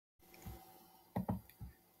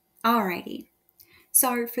Alrighty.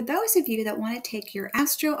 So for those of you that want to take your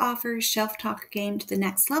Astro Offer Shelf Talker game to the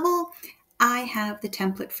next level, I have the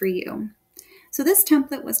template for you. So this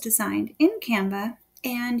template was designed in Canva,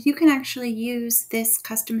 and you can actually use this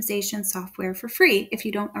customization software for free if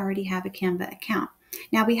you don't already have a Canva account.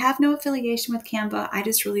 Now, we have no affiliation with Canva. I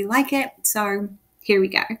just really like it, so here we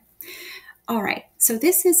go. All right, so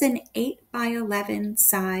this is an 8x11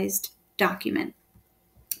 sized document.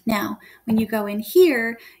 Now, when you go in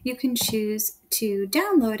here, you can choose to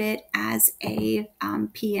download it as a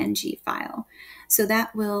PNG file. So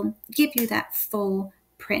that will give you that full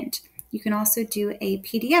print. You can also do a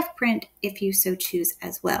PDF print if you so choose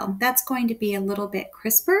as well. That's going to be a little bit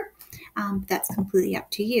crisper. That's completely up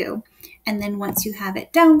to you. And then once you have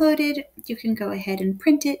it downloaded, you can go ahead and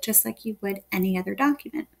print it just like you would any other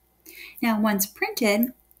document. Now, once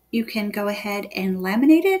printed, you can go ahead and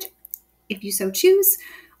laminate it if you so choose,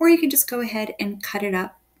 or you can just go ahead and cut it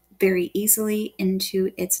up very easily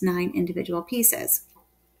into its 9 individual pieces.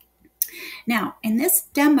 Now, in this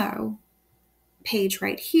demo page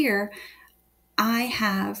right here, I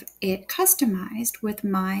have it customized with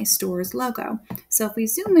my store's logo. So if we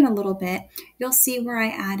zoom in a little bit, you'll see where I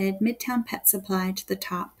added Midtown Pet Supply to the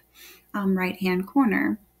top right-hand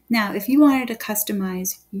corner. Now, if you wanted to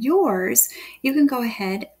customize yours, you can go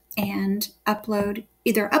ahead and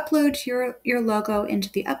either upload your logo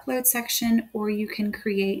into the upload section, or you can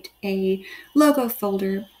create a logo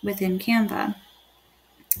folder within Canva.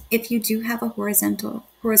 If you do have a horizontal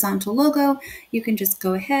logo, you can just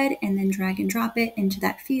go ahead and then drag and drop it into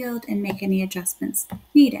that field and make any adjustments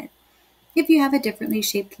needed. If you have a differently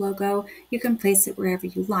shaped logo, you can place it wherever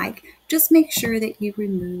you like. Just make sure that you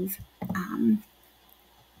remove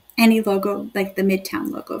any logo like the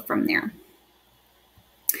Midtown logo from there.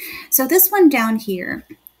 So this one down here,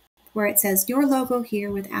 where it says your logo here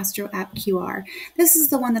with Astro App QR, this is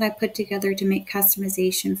the one that I put together to make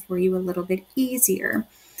customization for you a little bit easier.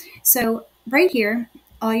 So right here,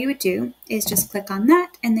 all you would do is just click on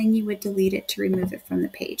that, and then you would delete it to remove it from the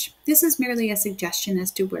page. This is merely a suggestion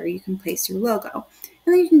as to where you can place your logo.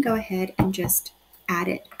 And then you can go ahead and just add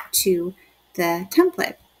it to the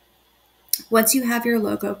template. Once you have your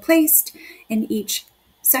logo placed in each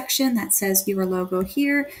section that says your logo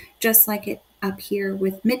here, just like it up here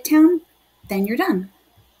with Midtown, then you're done.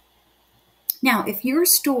 Now, if your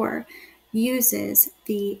store uses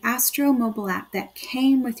the Astro mobile app that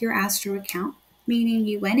came with your Astro account, meaning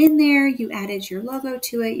you went in there, you added your logo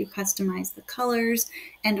to it, you customized the colors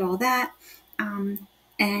and all that,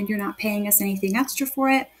 and you're not paying us anything extra for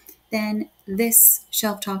it, then this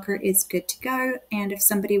Shelf Talker is good to go. And if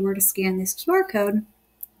somebody were to scan this QR code,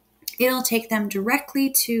 it'll take them directly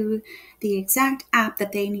to the exact app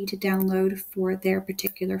that they need to download for their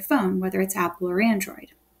particular phone, whether it's Apple or Android.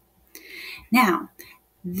 Now,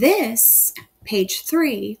 this page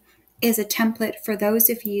 3 is a template for those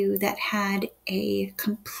of you that had a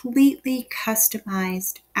completely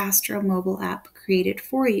customized Astro mobile app created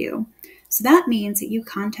for you. So that means that you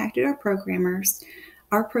contacted our programmers.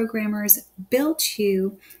 Our programmers built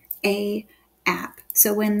you a app.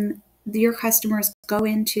 So when your customers go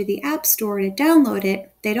into the App Store to download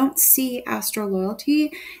it, they don't see Astro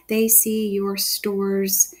Loyalty. They see your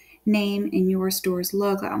store's name and your store's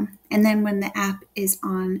logo. And then when the app is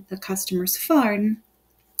on the customer's phone,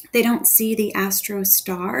 they don't see the Astro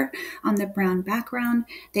star on the brown background.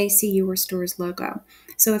 They see your store's logo.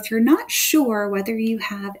 So if you're not sure whether you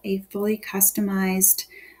have a fully customized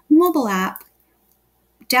mobile app,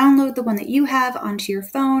 download the one that you have onto your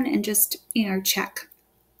phone and just, check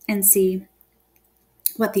and see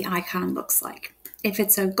what the icon looks like. If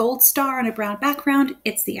it's a gold star on a brown background,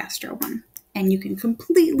 it's the Astro one. And you can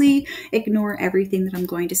completely ignore everything that I'm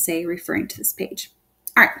going to say referring to this page.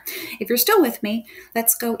 All right, if you're still with me,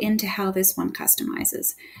 let's go into how this one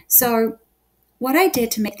customizes. So what I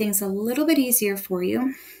did to make things a little bit easier for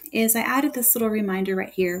you is I added this little reminder right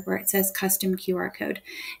here where it says custom QR code.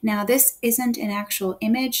 Now this isn't an actual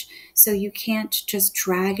image, so you can't just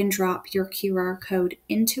drag and drop your QR code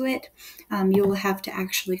into it. You'll have to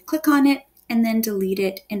actually click on it and then delete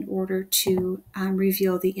it in order to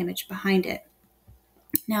reveal the image behind it.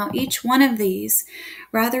 Now, each one of these,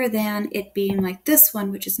 rather than it being like this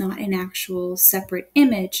one, which is not an actual separate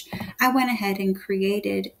image, I went ahead and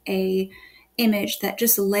created a image that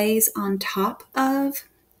just lays on top of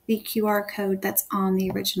the QR code that's on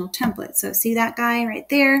the original template. So see that guy right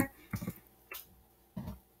there?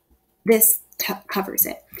 This covers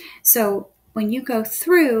it. So when you go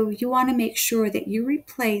through, you want to make sure that you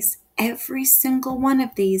replace every single one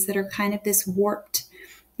of these that are kind of this warped,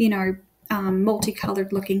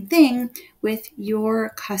 multicolored looking thing with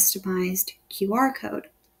your customized QR code.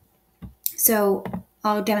 So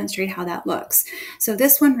I'll demonstrate how that looks. So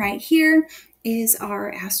this one right here is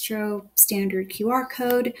our Astro standard QR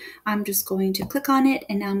code. I'm just going to click on it,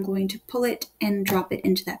 and now I'm going to pull it and drop it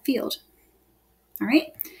into that field. All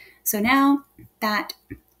right, so now that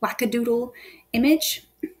wackadoodle image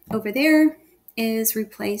over there is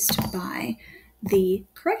replaced by the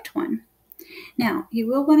correct one. Now, you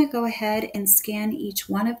will want to go ahead and scan each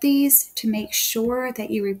one of these to make sure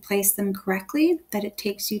that you replace them correctly, that it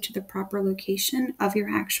takes you to the proper location of your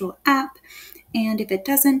actual app. And if it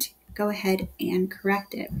doesn't, go ahead and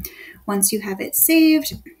correct it. Once you have it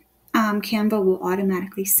saved, Canva will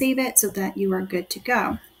automatically save it so that you are good to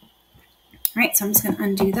go. All right, so I'm just going to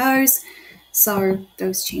undo those so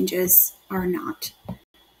those changes are not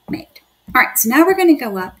made. All right, so now we're going to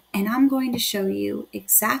go up and I'm going to show you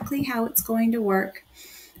exactly how it's going to work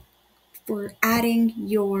for adding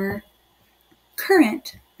your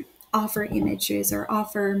current offer images or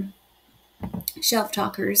offer shelf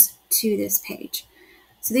talkers to this page.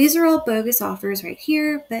 So these are all bogus offers right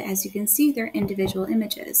here, but as you can see, they're individual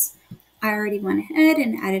images. I already went ahead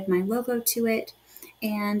and added my logo to it.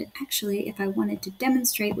 And actually, if I wanted to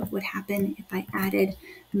demonstrate what would happen if I added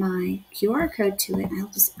my QR code to it, I'll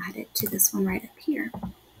just add it to this one right up here.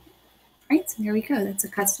 All right, so there we go. That's a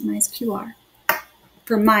customized QR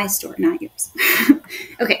for my store, not yours.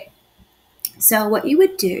 Okay, so what you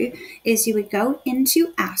would do is you would go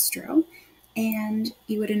into Astro and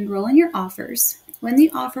you would enroll in your offers. When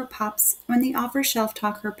the offer shelf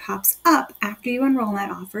talker pops up after you enroll in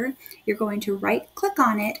that offer, you're going to right click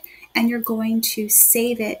on it and you're going to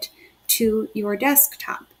save it to your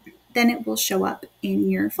desktop. Then it will show up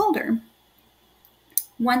in your folder.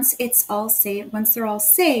 Once they're all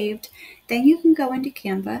saved, then you can go into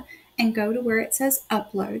Canva and go to where it says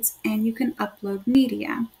uploads and you can upload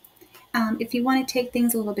media. If you want to take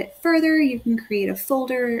things a little bit further, you can create a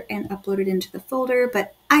folder and upload it into the folder,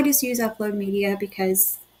 but I just use upload media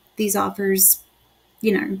because these offers,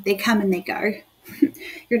 they come and they go.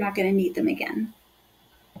 You're not going to need them again.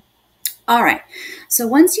 All right, so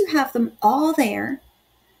once you have them all there,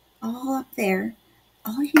 all up there,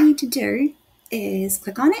 all you need to do is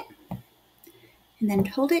click on it and then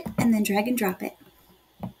hold it and then drag and drop it.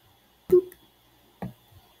 Boop,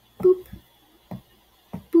 boop,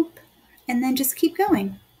 boop. And then just keep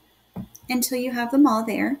going until you have them all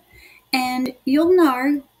there. And you'll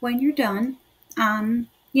know when you're done.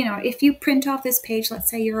 If you print off this page, let's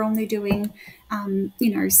say you're only doing,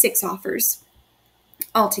 6 offers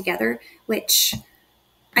altogether, which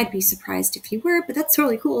I'd be surprised if you were, but that's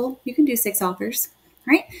totally cool. You can do 6 offers,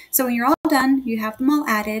 right? So when you're all done, you have them all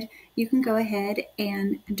added, you can go ahead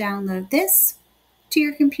and download this to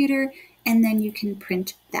your computer, and then you can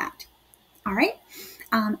print that. All right.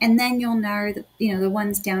 And then you'll know that, the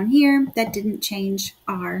ones down here that didn't change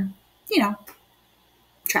are,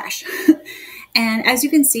 trash. And as you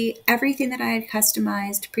can see, everything that I had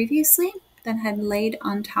customized previously that had laid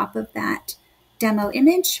on top of that demo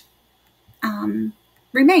image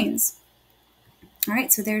remains. All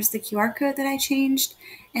right, so there's the QR code that I changed,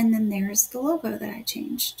 and then there's the logo that I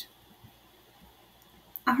changed.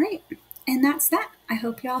 All right, and that's that. I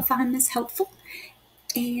hope y'all found this helpful.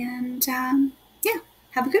 And yeah,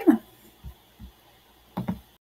 have a good one.